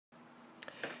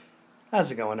How's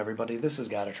it going, everybody? This has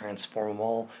got to transform them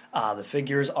all. The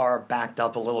figures are backed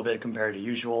up a little bit compared to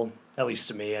usual, at least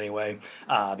to me anyway,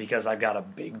 because I've got a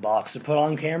big box to put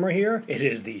on camera here. It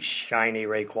is the Shiny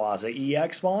Rayquaza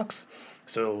EX box.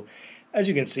 So, as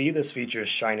you can see, this features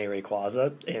Shiny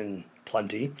Rayquaza in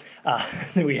plenty.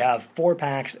 We have 4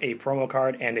 packs, a promo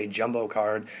card, and a jumbo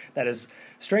card that is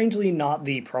strangely not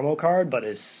the promo card, but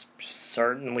is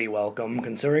certainly welcome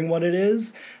considering what it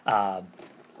is.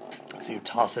 So you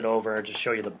toss it over, just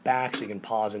show you the back so you can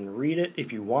pause and read it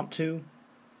if you want to.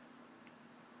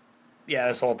 Yeah,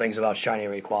 this whole thing's about Shiny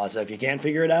Rayquaza if you can't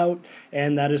figure it out,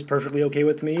 and that is perfectly okay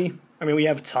with me. I mean, we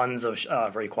have tons of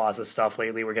Rayquaza stuff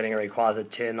lately. We're getting a Rayquaza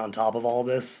tin on top of all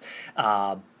this,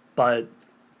 but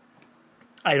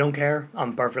I don't care.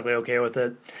 I'm perfectly okay with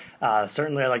it.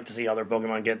 Certainly I like to see other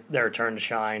Pokemon get their turn to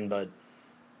shine, but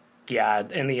yeah,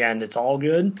 in the end, it's all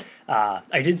good.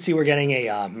 I did see we're getting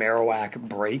a Marowak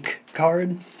break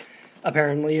card,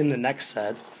 apparently, in the next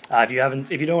set. If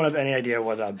you don't have any idea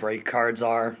what break cards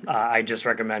are, I just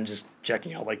recommend just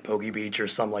checking out like PokeBeach or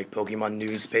some like Pokemon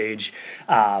news page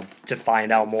to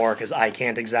find out more, because I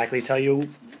can't exactly tell you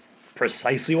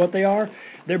precisely what they are.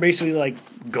 They're basically like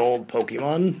gold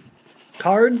Pokemon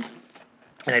cards.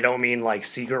 And I don't mean like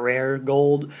secret rare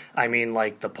gold. I mean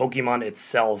like the Pokemon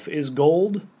itself is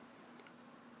gold.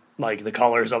 Like, the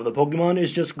colors of the Pokemon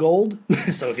is just gold.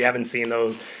 So if you haven't seen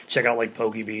those, check out, like,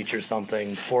 PokeBeach or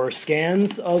something for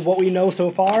scans of what we know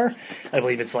so far. I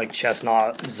believe it's, like,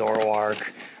 Chestnut, Zoroark,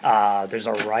 there's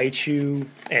a Raichu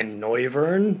and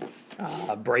Noivern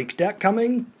break deck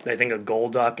coming. I think a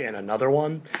Golduck and another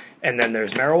one. And then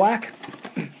there's Marowak.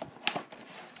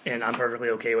 And I'm perfectly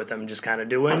okay with them just kind of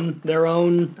doing their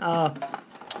own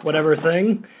whatever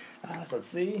thing. So let's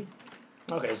see.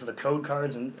 Okay, so the code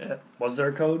cards, and was there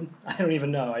a code? I don't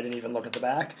even know. I didn't even look at the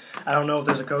back. I don't know if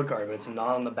there's a code card, but it's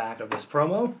not on the back of this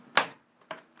promo.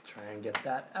 Try and get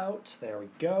that out. There we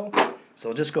go. So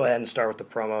we'll just go ahead and start with the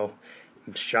promo.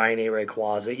 Shiny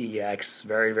Rayquaza EX.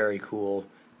 Very, very cool.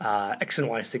 X and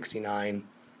Y 69.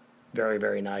 Very,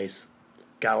 very nice.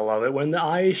 Gotta love it when the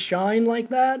eyes shine like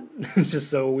that. It's just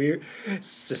so weird.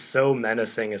 It's just so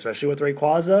menacing, especially with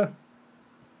Rayquaza.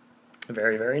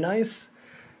 Very, very nice.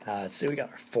 Let's see, we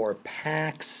got our 4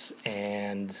 packs,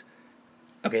 and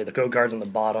okay, the code card's on the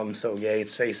bottom, so yay,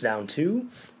 it's face down too,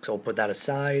 so we'll put that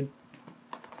aside.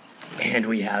 And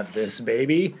we have this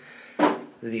baby,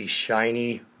 the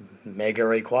Shiny Mega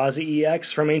Rayquaza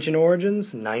EX from Ancient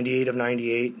Origins, 98 of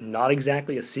 98, not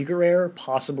exactly a secret rare,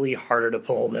 possibly harder to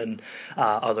pull than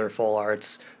other full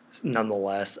arts,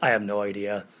 nonetheless. I have no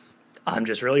idea. I'm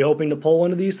just really hoping to pull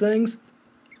one of these things.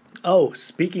 Oh,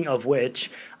 speaking of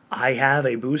which, I have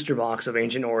a booster box of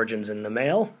Ancient Origins in the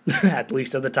mail, at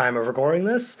least at the time of recording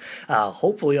this.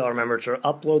 Hopefully I'll remember to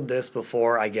upload this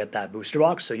before I get that booster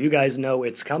box, so you guys know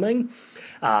it's coming.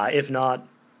 If not,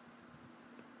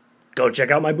 go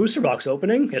check out my booster box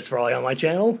opening. It's probably on my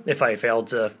channel, if I failed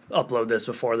to upload this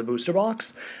before the booster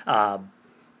box.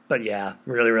 But yeah,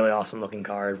 really, really awesome looking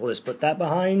card. We'll just put that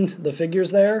behind the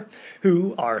figures there,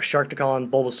 who are Sharkticon,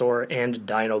 Bulbasaur, and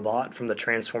Dinobot from the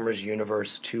Transformers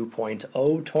Universe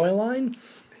 2.0 toy line.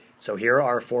 So here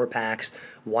are 4 packs,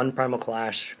 1 Primal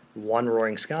Clash, 1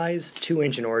 Roaring Skies, 2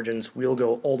 Ancient Origins. We'll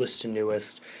go oldest to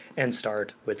newest and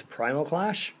start with Primal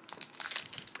Clash.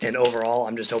 And overall,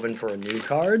 I'm just hoping for a new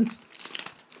card.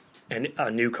 And a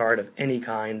new card of any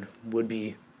kind would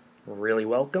be really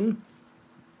welcome.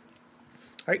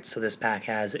 Alright, so this pack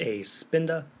has a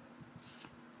Spinda,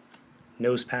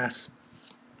 Nosepass,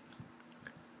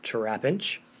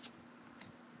 Trapinch,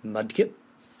 Mudkip,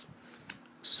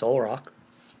 Solrock,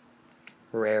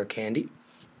 Rare Candy,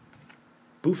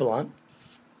 Bouffalant,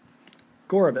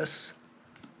 Gorobus,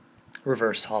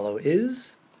 Reverse Holo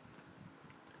is,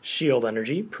 Shield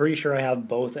Energy. Pretty sure I have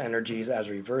both energies as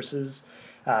reverses,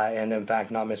 and in fact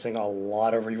not missing a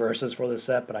lot of reverses for this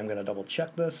set, but I'm going to double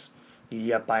check this.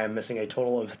 Yep, I am missing a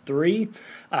total of 3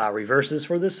 reverses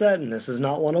for this set, and this is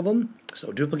not one of them.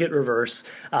 So duplicate reverse,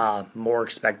 more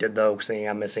expected though, seeing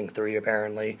I'm missing 3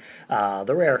 apparently.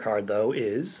 The rare card though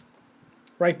is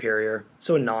Rhyperior,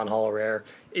 so a non-holo rare.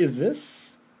 Was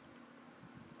this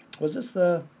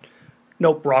the...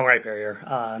 Nope, wrong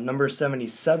Rhyperior. Number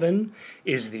 77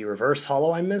 is the reverse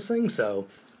holo I'm missing, so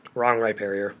wrong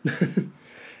Rhyperior.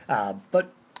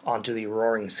 But onto the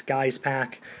Roaring Skies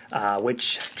pack,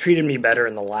 which treated me better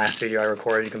in the last video I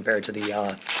recorded compared to the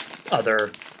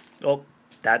other... Oh,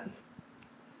 that...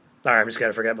 Alright, I'm just going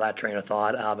to forget that train of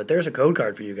thought. But there's a code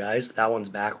card for you guys. That one's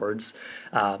backwards.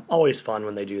 Always fun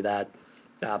when they do that.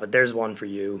 But there's one for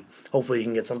you. Hopefully you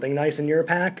can get something nice in your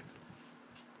pack.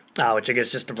 which I guess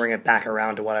just to bring it back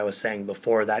around to what I was saying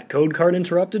before that code card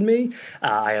interrupted me,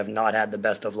 I have not had the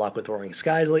best of luck with Roaring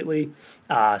Skies lately,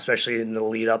 especially in the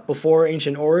lead up before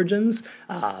Ancient Origins.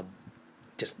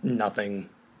 Just nothing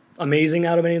amazing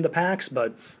out of any of the packs,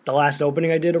 but the last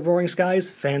opening I did of Roaring Skies,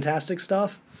 fantastic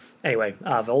stuff. Anyway,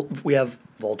 we have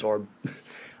Voltorb.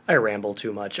 I ramble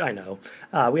too much, I know.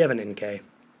 We have an NK.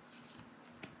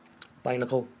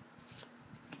 Binacle.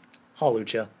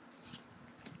 Hawlucha.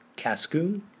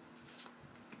 Cascoon.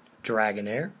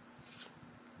 Dragonair.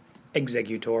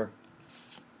 Executor.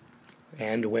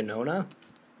 And Winona.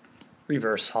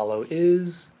 Reverse Holo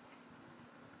is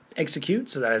Execute,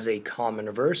 so that is a common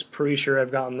reverse. Pretty sure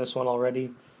I've gotten this one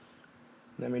already.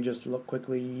 Let me just look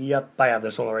quickly. Yep, I have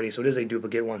this one already, so it is a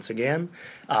duplicate once again.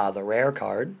 The rare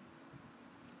card.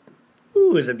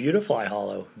 Ooh, is a Beautifly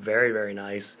Holo. Very, very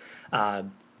nice.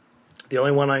 The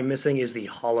only one I'm missing is the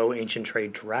Holo Ancient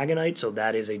Trade Dragonite, so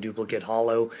that is a duplicate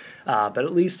Holo. But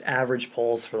at least average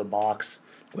pulls for the box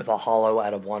with a Holo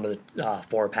out of one of the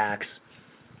 4 packs.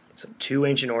 So 2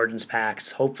 Ancient Origins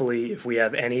packs. Hopefully, if we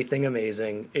have anything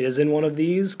amazing, it is in one of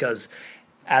these, because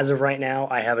as of right now,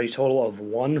 I have a total of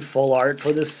 1 full art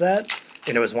for this set,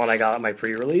 and it was one I got at my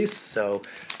pre-release, so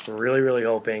really, really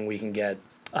hoping we can get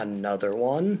another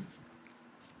one.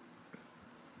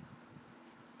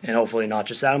 And hopefully not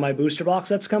just out of my booster box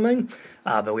that's coming,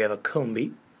 but we have a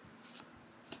Combee,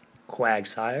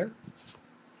 Quagsire,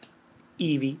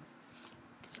 Eevee,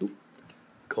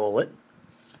 Golett,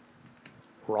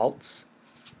 Ralts,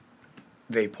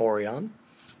 Vaporeon,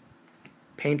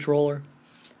 Paint Roller,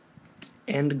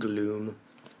 and Gloom.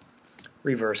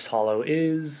 Reverse Holo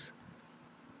is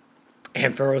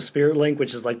Ampharos Spirit Link,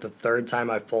 which is like the 3rd time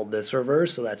I've pulled this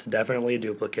reverse, so that's definitely a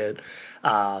duplicate.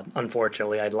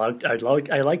 Unfortunately, I'd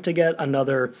like to get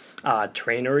another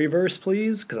Trainer reverse,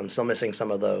 please, because I'm still missing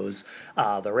some of those.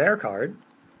 The rare card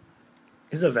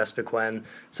is a Vespiquen,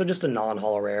 so just a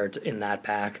non-holo rare in that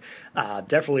pack.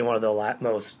 Definitely one of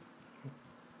the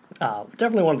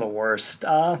definitely one of the worst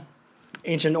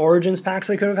Ancient Origins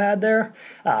packs I could have had there,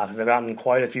 because I've gotten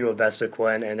quite a few of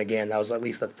Vespiquen, and again, that was at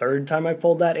least the 3rd time I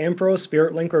pulled that Ampharos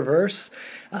Spirit Link reverse.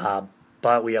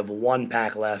 But we have 1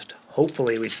 pack left.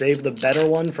 Hopefully, we save the better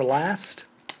one for last.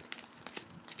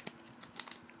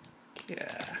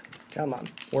 Yeah, come on,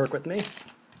 work with me.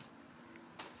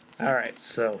 Alright,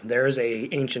 so there's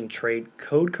a Ancient Trade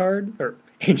code card, or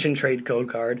Ancient Trade code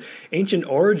card, Ancient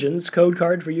Origins code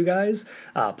card for you guys.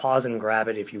 Pause and grab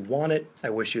it if you want it.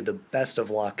 I wish you the best of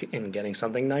luck in getting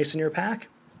something nice in your pack.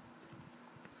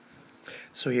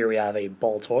 So here we have a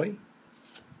Baltoy,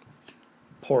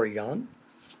 Porygon,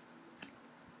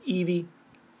 Eevee,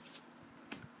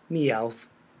 Meowth,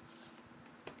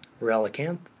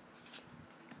 Relicanth,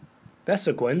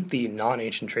 Vespiquen, the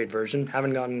non-Ancient Trade version.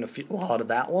 Haven't gotten a lot of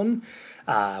that one.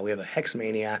 We have a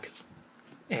Hexmaniac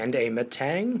and a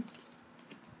Metang.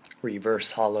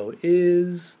 Reverse Holo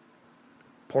is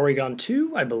Porygon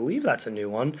 2. I believe that's a new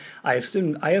one. I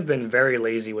have been very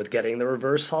lazy with getting the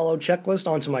Reverse Holo checklist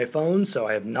onto my phone, so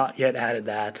I have not yet added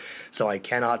that, so I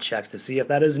cannot check to see if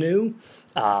that is new.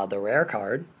 The rare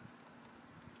card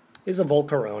is a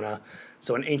Volcarona,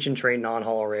 so an Ancient Trade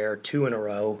non-holo rare, 2 in a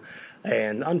row.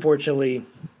 And unfortunately,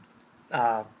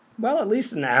 well, at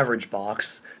least an average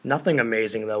box. Nothing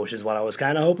amazing, though, which is what I was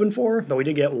kind of hoping for. But we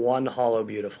did get 1 holo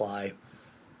Beautifly.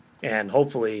 And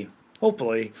hopefully,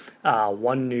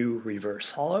 1 new reverse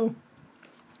holo.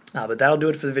 But that'll do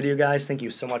it for the video, guys. Thank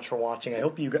you so much for watching. I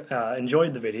hope you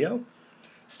enjoyed the video.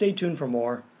 Stay tuned for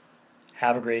more.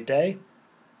 Have a great day.